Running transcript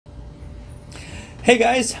Hey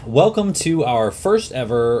guys, welcome to our first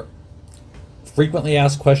ever Frequently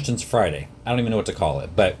Asked Questions Friday. I don't even know what to call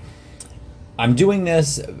it, but I'm doing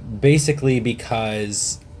this basically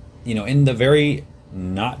because, in the very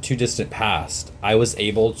not too distant past, I was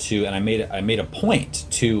able to, and I made a point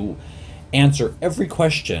to answer every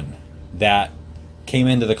question that came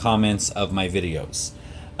into the comments of my videos.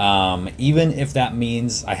 Even if that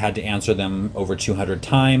means I had to answer them over 200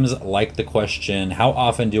 times, like the question, how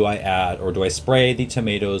often do I add or do I spray the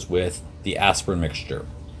tomatoes with the aspirin mixture?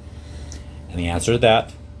 And the answer to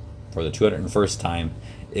that, for the 201st time,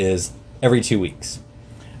 is every 2 weeks.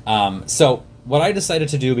 So what I decided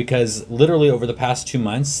to do, because literally over the past 2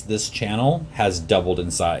 months, this channel has doubled in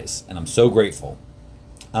size, and I'm so grateful.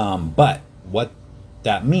 But what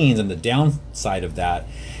that means, and the downside of that,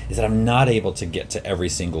 is that I'm not able to get to every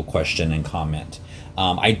single question and comment.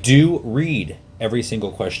 I do read every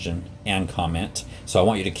single question and comment, so I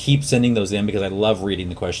want you to keep sending those in because I love reading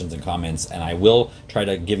the questions and comments, and I will try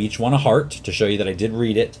to give each one a heart to show you that I did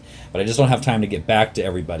read it, but I just don't have time to get back to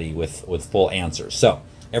everybody with full answers. So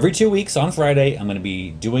every 2 weeks on Friday, I'm going to be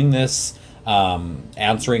doing this,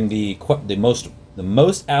 answering the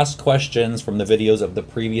most asked questions from the videos of the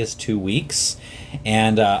previous 2 weeks,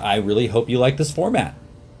 and I really hope you like this format.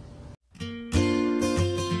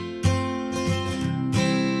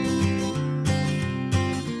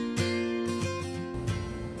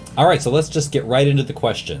 All right, so let's just get right into the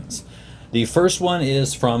questions. The first one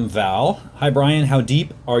is from Val. Hi Brian, how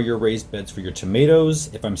deep are your raised beds for your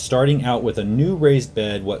tomatoes? If I'm starting out with a new raised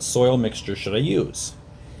bed, what soil mixture should I use?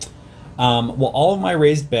 Well, all of my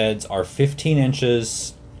raised beds are 15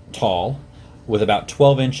 inches tall with about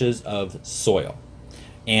 12 inches of soil.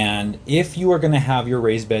 And if you are going to have your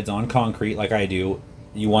raised beds on concrete like I do,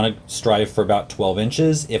 you want to strive for about 12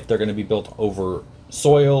 inches. If they're going to be built over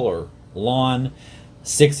soil or lawn,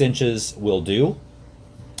 6 inches will do.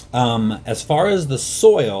 As far as the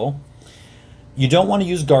soil, you don't want to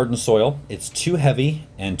use garden soil. It's too heavy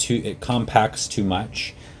and it compacts too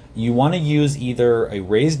much. You want to use either a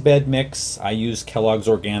raised bed mix. I use Kellogg's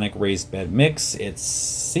Organic Raised Bed Mix. It's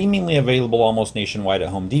seemingly available almost nationwide at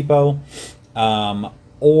Home Depot.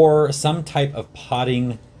 Or some type of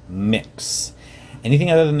potting mix. Anything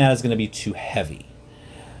other than that is going to be too heavy.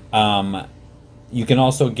 You can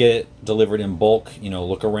also get it delivered in bulk,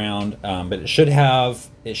 look around, but it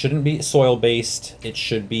shouldn't be soil based. It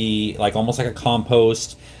should be almost like a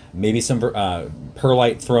compost, maybe some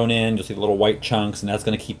perlite thrown in, just little white chunks, and that's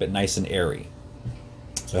going to keep it nice and airy.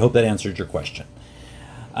 So I hope that answered your question.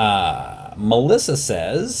 Melissa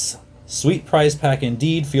says, sweet prize pack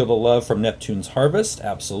indeed, feel the love from Neptune's harvest.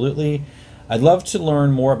 Absolutely. I'd love to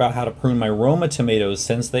learn more about how to prune my Roma tomatoes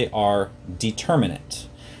since they are determinate.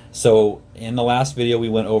 So in the last video, we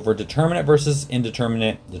went over determinate versus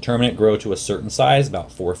indeterminate. Determinate grow to a certain size,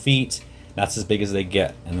 about 4 feet. That's as big as they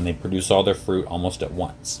get, and then they produce all their fruit almost at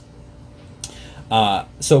once.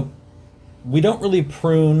 So we don't really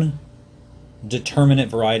prune determinate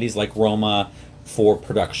varieties like Roma for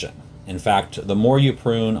production. In fact, the more you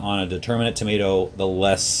prune on a determinate tomato, the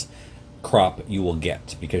less crop you will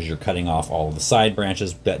get because you're cutting off all of the side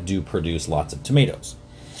branches that do produce lots of tomatoes.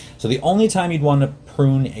 So the only time you'd want to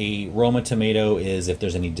prune a Roma tomato is if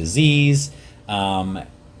there's any disease,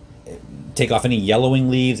 take off any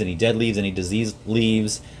yellowing leaves, any dead leaves, any diseased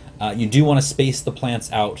leaves. You do want to space the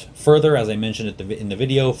plants out further, as I mentioned in the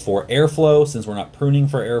video, for airflow. Since we're not pruning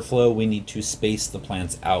for airflow, we need to space the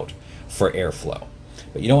plants out for airflow.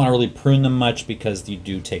 But you don't want to really prune them much because you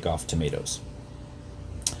do take off tomatoes.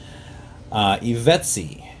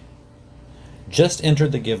 Yvetzi just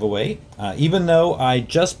entered the giveaway. Even though I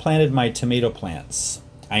just planted my tomato plants,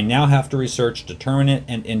 I now have to research determinate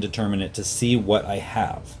and indeterminate to see what I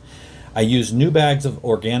have. I used new bags of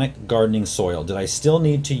organic gardening soil. Did I still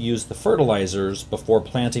need to use the fertilizers before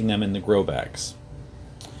planting them in the grow bags?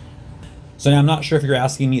 So now I'm not sure if you're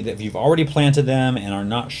asking me that if you've already planted them and are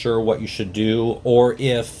not sure what you should do, or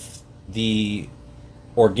if the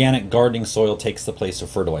organic gardening soil takes the place of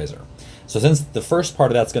fertilizer. So since the first part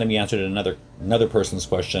of that's going to be answered in another person's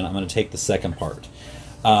question, I'm going to take the second part.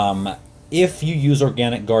 If you use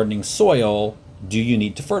organic gardening soil, do you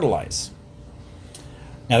need to fertilize?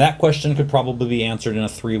 Now that question could probably be answered in a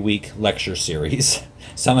 3-week lecture series,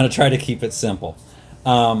 so I'm going to try to keep it simple.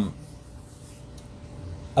 A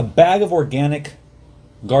bag of organic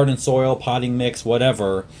garden soil, potting mix,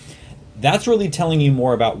 whatever, that's really telling you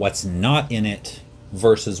more about what's not in it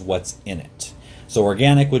versus what's in it. So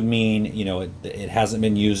organic would mean, it hasn't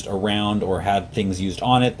been used around or had things used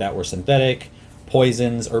on it that were synthetic,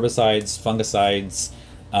 poisons, herbicides, fungicides,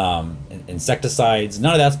 insecticides.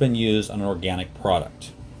 None of that's been used on an organic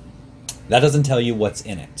product. That doesn't tell you what's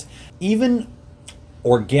in it. Even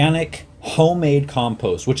organic homemade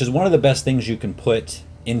compost, which is one of the best things you can put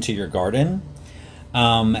into your garden,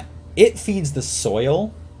 it feeds the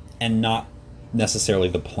soil and not necessarily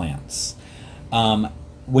the plants.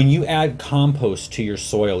 When you add compost to your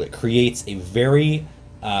soil, it creates a very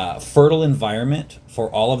fertile environment for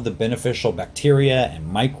all of the beneficial bacteria and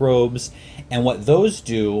microbes. And what those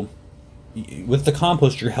do with the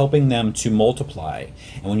compost, you're helping them to multiply.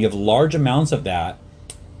 And when you have large amounts of that,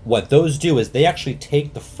 what those do is they actually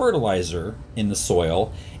take the fertilizer in the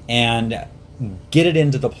soil and get it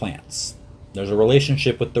into the plants. There's a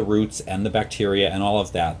relationship with the roots and the bacteria and all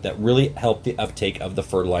of that that really help the uptake of the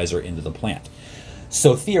fertilizer into the plant.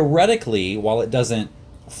 So theoretically, while it doesn't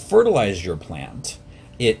fertilize your plant,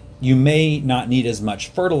 you may not need as much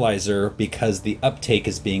fertilizer because the uptake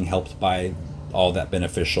is being helped by all that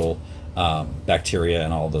beneficial bacteria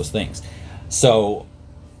and all of those things. So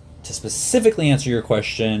to specifically answer your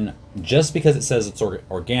question, just because it says it's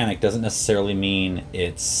organic doesn't necessarily mean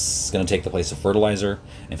it's going to take the place of fertilizer.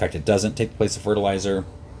 In fact, it doesn't take the place of fertilizer.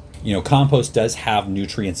 You know, compost does have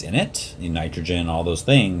nutrients in it, nitrogen, all those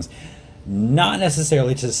things, not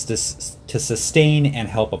necessarily to sustain and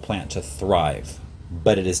help a plant to thrive,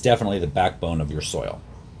 but it is definitely the backbone of your soil.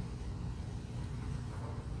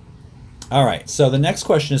 All right, so the next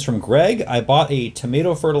question is from Greg. I bought a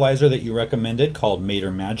tomato fertilizer that you recommended called Mater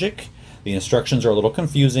Magic. The instructions are a little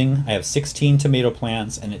confusing. I have 16 tomato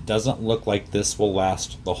plants and it doesn't look like this will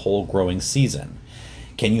last the whole growing season.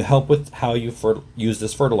 Can you help with how you use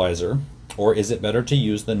this fertilizer, or is it better to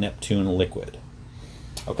use the Neptune liquid?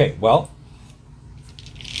 Okay, well,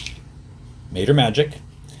 Mater Magic,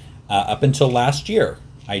 up until last year,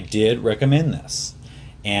 I did recommend this,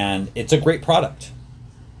 and it's a great product.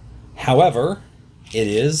 However, it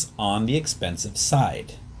is on the expensive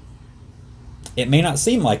side. It may not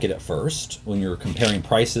seem like it at first when you're comparing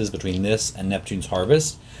prices between this and Neptune's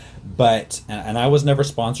Harvest, but, and I was never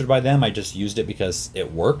sponsored by them, I just used it because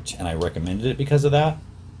it worked and I recommended it because of that.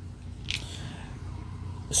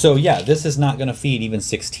 So yeah, this is not going to feed even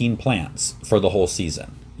 16 plants for the whole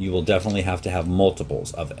season. You will definitely have to have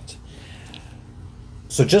multiples of it.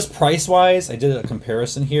 So just price-wise, I did a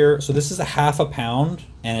comparison here. So this is a half a pound,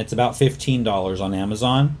 and it's about $15 on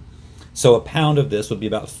Amazon. So a pound of this would be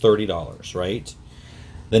about $30, right?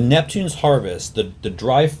 The Neptune's Harvest, the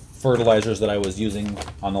dry fertilizers that I was using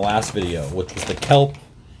on the last video, which was the kelp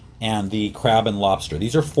and the crab and lobster.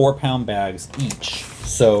 These are 4-pound bags each.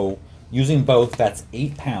 So using both, that's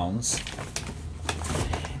 8 pounds.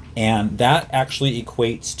 And that actually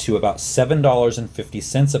equates to about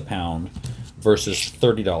 $7.50 a pound versus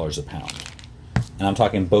 $30 a pound. And I'm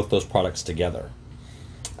talking both those products together.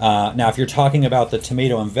 Now, if you're talking about the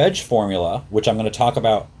tomato and veg formula, which I'm going to talk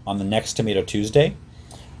about on the next Tomato Tuesday,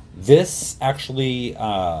 this actually,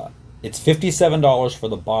 it's $57 for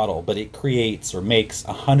the bottle, but it creates or makes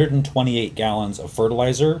 128 gallons of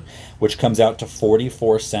fertilizer, which comes out to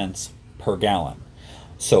 44 cents per gallon.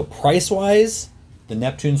 So price-wise, the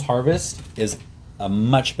Neptune's Harvest is a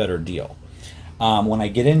much better deal. When I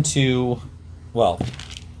get into, well,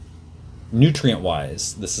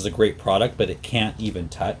 nutrient-wise, this is a great product, but it can't even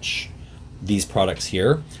touch these products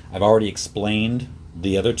here. I've already explained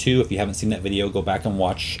the other two. If you haven't seen that video, go back and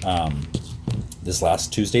watch this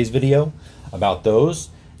last Tuesday's video about those.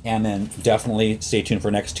 And then definitely stay tuned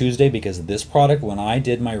for next Tuesday, because this product, when I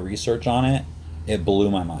did my research on it, it blew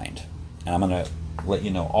my mind. And I'm going to let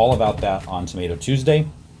you know all about that on Tomato Tuesday.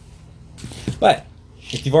 But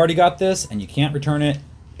if you've already got this and you can't return it,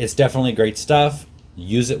 it's definitely great stuff.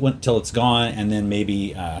 Use it until it's gone, and then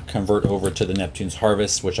maybe convert over to the Neptune's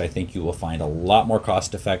Harvest, which I think you will find a lot more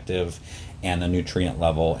cost effective, and the nutrient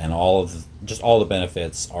level and all of just all the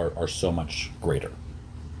benefits are so much greater.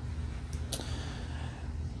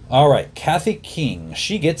 All right, Kathy King,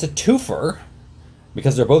 she gets a twofer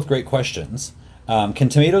because they're both great questions. Can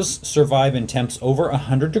tomatoes survive in temps over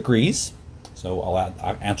 100 degrees? So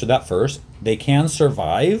I'll answer that first. They can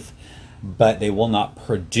survive, but they will not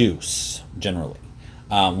produce generally.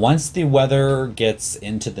 Once the weather gets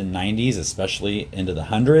into the 90s, especially into the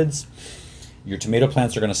hundreds, your tomato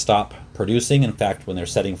plants are going to stop producing. In fact, when they're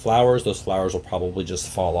setting flowers, those flowers will probably just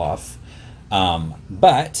fall off.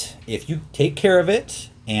 But if you take care of it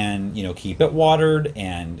and keep it watered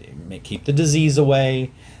and keep the disease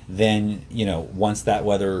away, then once that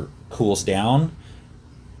weather cools down,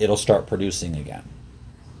 it'll start producing again.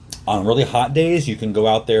 On really hot days, you can go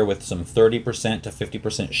out there with some 30% to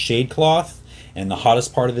 50% shade cloth, and the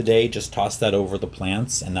hottest part of the day, just toss that over the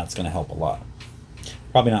plants, and that's going to help a lot.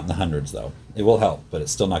 Probably not in the hundreds, though. It will help, but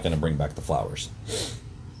it's still not going to bring back the flowers.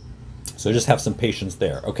 So just have some patience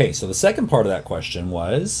there. Okay, so the second part of that question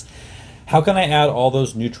was, how can I add all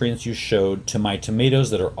those nutrients you showed to my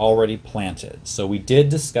tomatoes that are already planted? So we did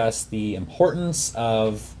discuss the importance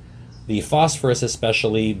of the phosphorus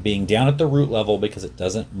especially being down at the root level because it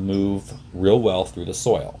doesn't move real well through the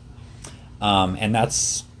soil. And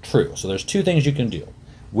that's true. So there's two things you can do.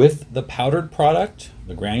 With the powdered product,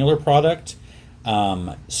 the granular product,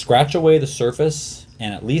 scratch away the surface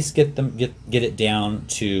and at least get it down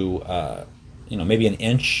to maybe an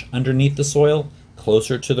inch underneath the soil,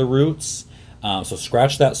 closer to the roots. So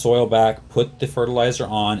scratch that soil back, put the fertilizer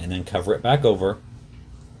on, and then cover it back over.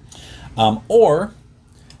 Or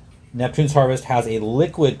Neptune's Harvest has a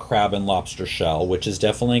liquid crab and lobster shell, which is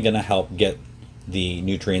definitely going to help get the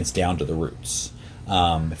nutrients down to the roots.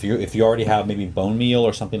 If you already have maybe bone meal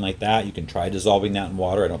or something like that, you can try dissolving that in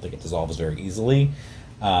water. I don't think it dissolves very easily.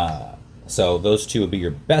 So those two would be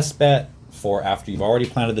your best bet for after you've already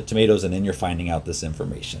planted the tomatoes and then you're finding out this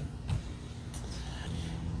information.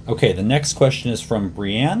 Okay, the next question is from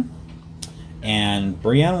Brienne. And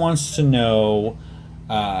Brienne wants to know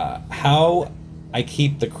how I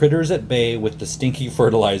keep the critters at bay with the stinky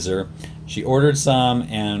fertilizer. She ordered some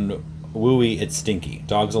and wooey, it's stinky.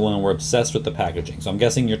 Dogs alone were obsessed with the packaging. So I'm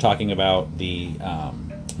guessing you're talking about the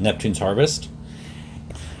Neptune's Harvest.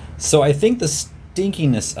 So I think the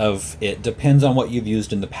stinkiness of it depends on what you've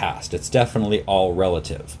used in the past. It's definitely all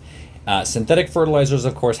relative. Synthetic fertilizers,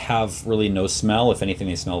 of course, have really no smell. If anything,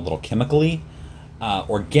 they smell a little chemically.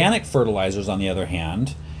 Organic fertilizers, on the other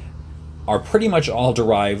hand, are pretty much all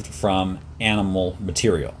derived from animal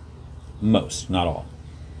material. Most, not all.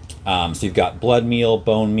 So you've got blood meal,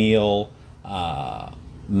 bone meal,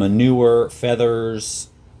 manure, feathers,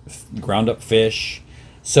 ground up fish.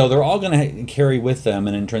 So they're all going to carry with them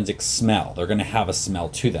an intrinsic smell. They're going to have a smell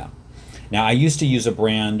to them. Now, I used to use a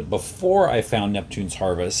brand before I found Neptune's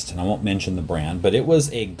Harvest, and I won't mention the brand, but it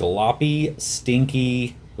was a gloppy,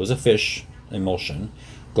 stinky, it was a fish emulsion,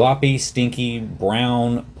 gloppy, stinky,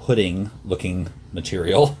 brown pudding-looking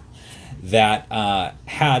material that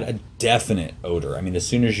had a definite odor. I mean, as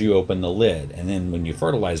soon as you open the lid, and then when you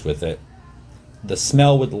fertilized with it, the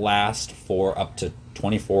smell would last for up to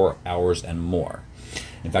 24 hours and more.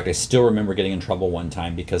 In fact, I still remember getting in trouble one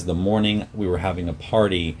time because the morning we were having a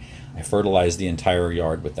party, I fertilized the entire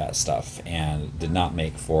yard with that stuff and did not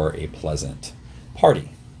make for a pleasant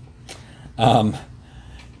party.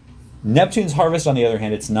 Neptune's Harvest, on the other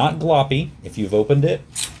hand, it's not gloppy. If you've opened it,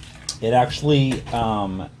 it actually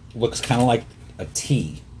looks kind of like a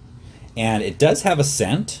tea. And it does have a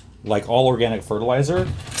scent, like all organic fertilizer,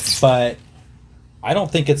 but I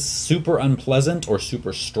don't think it's super unpleasant or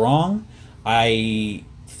super strong. I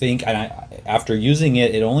think after using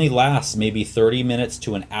it, it only lasts maybe 30 minutes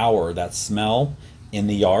to an hour, that smell in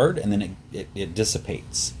the yard, and then it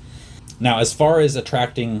dissipates. Now, as far as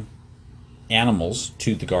attracting animals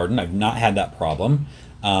to the garden, I've not had that problem,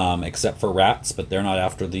 except for rats, but they're not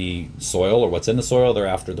after the soil or what's in the soil, they're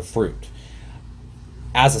after the fruit.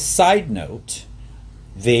 As a side note,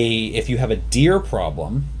 if you have a deer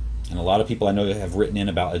problem, and a lot of people I know have written in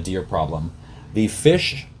about a deer problem, the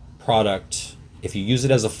fish product, if you use it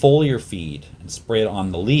as a foliar feed and spray it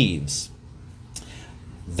on the leaves,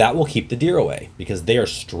 that will keep the deer away because they are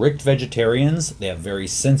strict vegetarians. They have very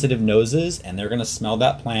sensitive noses and they're going to smell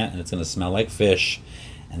that plant and it's going to smell like fish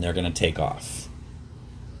and they're going to take off.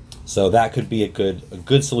 So that could be a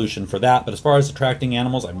good solution for that. But as far as attracting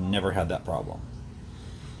animals, I've never had that problem.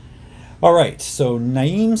 All right, so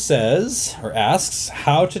Naeem says or asks,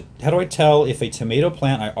 how do I tell if a tomato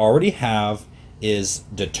plant I already have is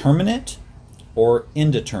determinate or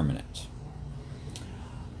indeterminate?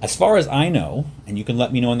 As far as I know, and you can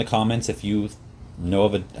let me know in the comments if you know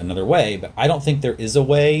of another way, but I don't think there is a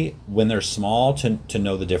way when they're small to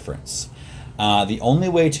know the difference. The only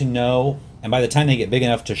way to know, and by the time they get big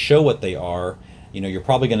enough to show what they are, you're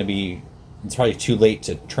probably going to be, it's probably too late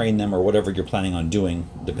to train them or whatever you're planning on doing,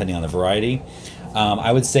 depending on the variety.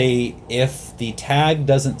 I would say if the tag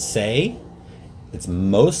doesn't say, it's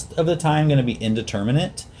most of the time going to be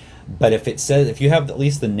indeterminate. But if it says, if you have at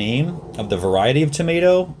least the name of the variety of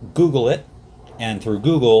tomato, Google it, and through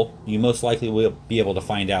Google, you most likely will be able to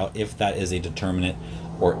find out if that is a determinate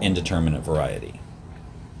or indeterminate variety.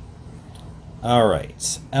 All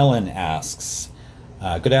right, Ellen asks,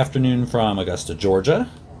 good afternoon from Augusta, Georgia.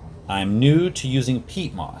 I'm new to using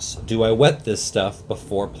peat moss. Do I wet this stuff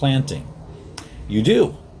before planting? You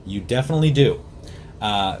do. You definitely do.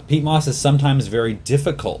 Peat moss is sometimes very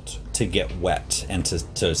difficult to get wet and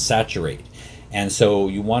to saturate. And so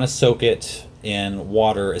you want to soak it in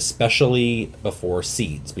water, especially before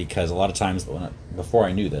seeds, because a lot of times before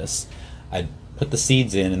I knew this, I'd put the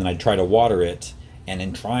seeds in, and then I'd try to water it, and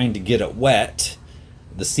in trying to get it wet,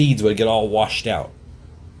 the seeds would get all washed out.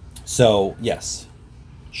 So yes,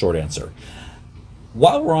 short answer.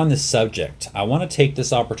 While we're on this subject, I want to take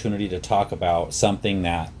this opportunity to talk about something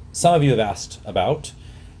that some of you have asked about.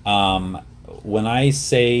 When I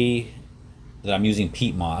say that I'm using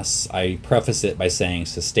peat moss, I preface it by saying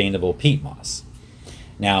sustainable peat moss.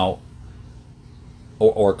 Now,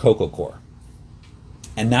 or coco coir.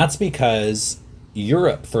 And that's because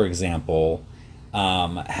Europe, for example,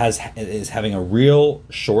 is having a real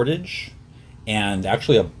shortage and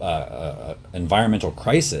actually a environmental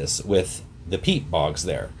crisis with the peat bogs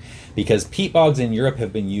there, because peat bogs in Europe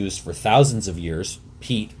have been used for thousands of years,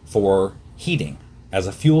 peat for heating as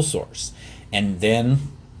a fuel source, and then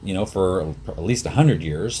for at least 100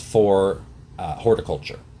 years for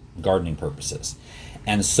horticulture, gardening purposes.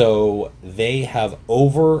 And so they have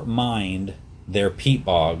overmined their peat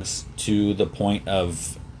bogs to the point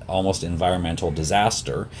of almost environmental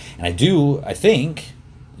disaster. And I think,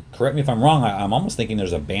 correct me if I'm wrong, I'm almost thinking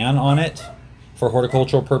there's a ban on it for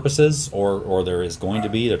horticultural purposes, or there is going to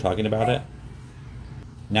be. They're talking about it.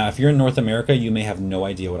 Now, if you're in North America, you may have no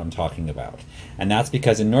idea what I'm talking about. And that's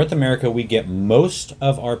because in North America, we get most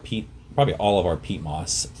of our peat, probably all of our peat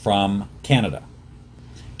moss, from Canada.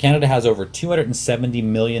 Canada has over 270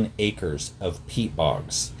 million acres of peat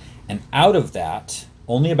bogs. And out of that,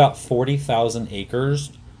 only about 40,000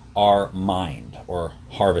 acres are mined or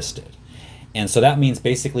harvested. And so that means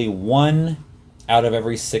basically 1 out of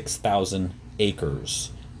every 6,000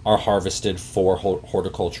 acres are harvested for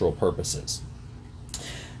horticultural purposes.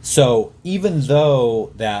 So even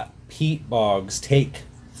though that peat bogs take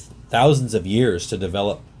thousands of years to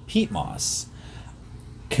develop peat moss,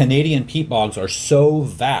 Canadian peat bogs are so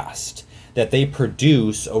vast that they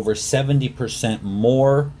produce over 70%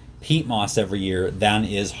 more peat moss every year than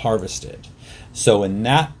is harvested. So in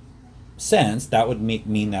that sense, that would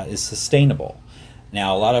mean that is sustainable.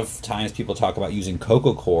 Now, a lot of times people talk about using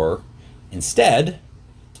coco coir instead,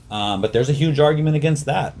 but there's a huge argument against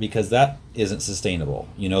that, because that isn't sustainable.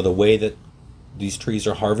 The way that these trees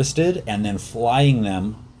are harvested and then flying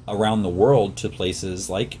them around the world to places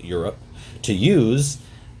like Europe to use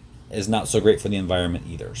is not so great for the environment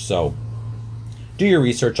either. So do your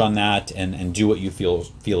research on that and do what you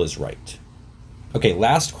feel is right. Okay,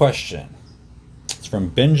 last question. It's from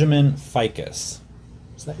Benjamin Ficus.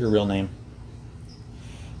 Is that your real name?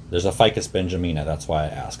 There's a Ficus benjamina, that's why I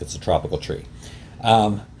ask. It's a tropical tree.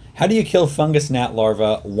 How do you kill fungus gnat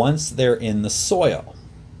larvae once they're in the soil?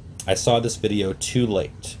 I saw this video too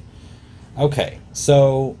late. Okay,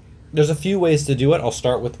 so there's a few ways to do it. I'll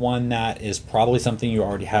start with one that is probably something you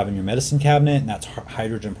already have in your medicine cabinet, and that's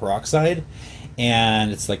hydrogen peroxide.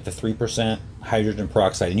 And it's like the 3% hydrogen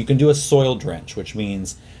peroxide. And you can do a soil drench, which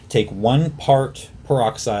means take 1 part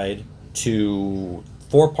peroxide to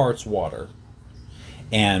 4 parts water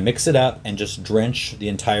and mix it up and just drench the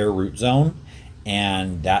entire root zone,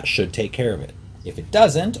 and that should take care of it. If it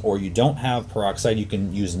doesn't, or you don't have peroxide, you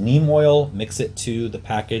can use neem oil, mix it to the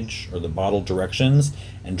package or the bottle directions,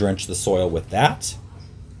 and drench the soil with that.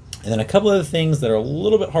 And then a couple of things that are a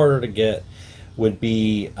little bit harder to get would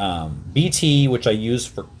be BT, which I use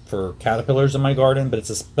for caterpillars in my garden, but it's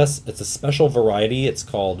a special variety. It's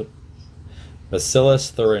called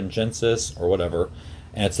Bacillus thuringiensis or whatever,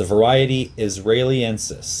 and it's the variety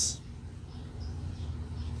Israeliensis.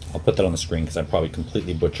 I'll put that on the screen because I probably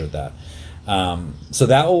completely butchered that. So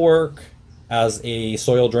that will work as a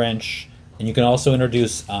soil drench, and you can also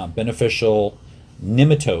introduce beneficial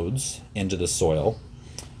nematodes into the soil.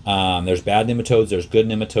 There's bad nematodes, there's good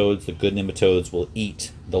nematodes. The good nematodes will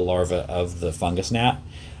eat the larva of the fungus gnat.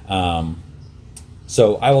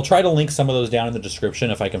 So I will try to link some of those down in the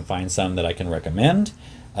description if I can find some that I can recommend.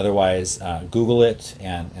 Otherwise, Google it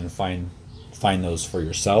and find those for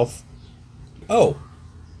yourself. Oh,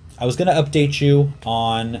 I was going to update you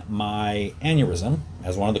on my aneurysm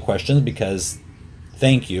as one of the questions, because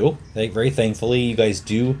thank you, very thankfully, you guys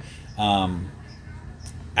do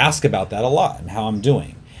ask about that a lot and how I'm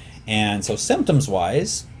doing. And so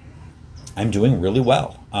symptoms-wise, I'm doing really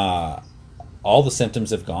well. All the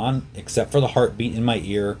symptoms have gone except for the heartbeat in my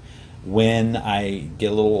ear when I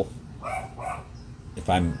get a little, if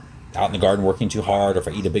I'm out in the garden working too hard, or if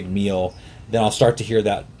I eat a big meal, then I'll start to hear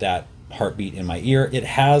that heartbeat in my ear. It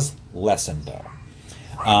has lessened though.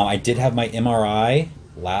 I did have my MRI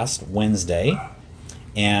last Wednesday,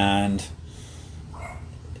 and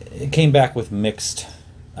it came back with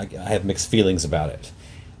I have mixed feelings about it.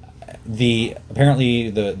 Apparently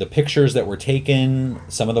the pictures that were taken,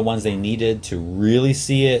 some of the ones they needed to really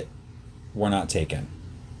see it, were not taken.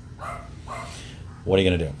 What are you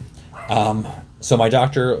gonna do? So my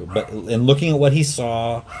doctor, but in looking at what he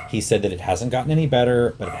saw, he said that it hasn't gotten any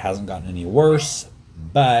better, but it hasn't gotten any worse.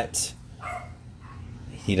 But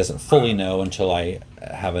he doesn't fully know until I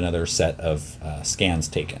have another set of scans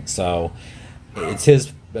taken. So it's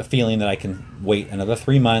his feeling that I can wait another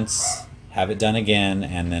 3 months, have it done again,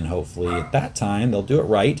 and then hopefully at that time they'll do it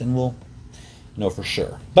right and we'll know for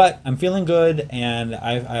sure. But I'm feeling good, and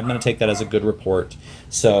I'm going to take that as a good report.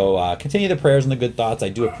 So continue the prayers and the good thoughts. I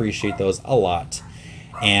do appreciate those a lot.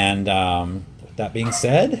 And with that being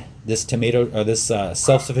said, this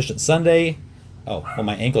self-sufficient Sunday. Oh, well,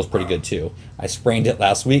 my ankle's pretty good too. I sprained it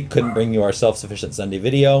last week. Couldn't bring you our self-sufficient Sunday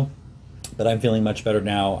video, but I'm feeling much better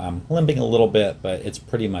now. I'm limping a little bit, but it's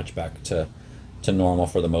pretty much back to normal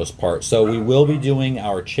for the most part. So we will be doing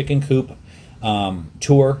our chicken coop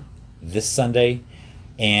tour this Sunday,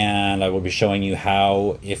 and I will be showing you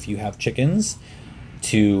how, if you have chickens,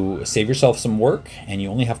 to save yourself some work, and you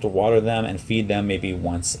only have to water them and feed them maybe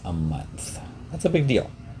once a month. That's a big deal.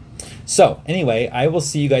 So anyway, I will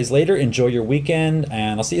see you guys later. Enjoy your weekend,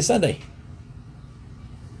 and I'll see you Sunday.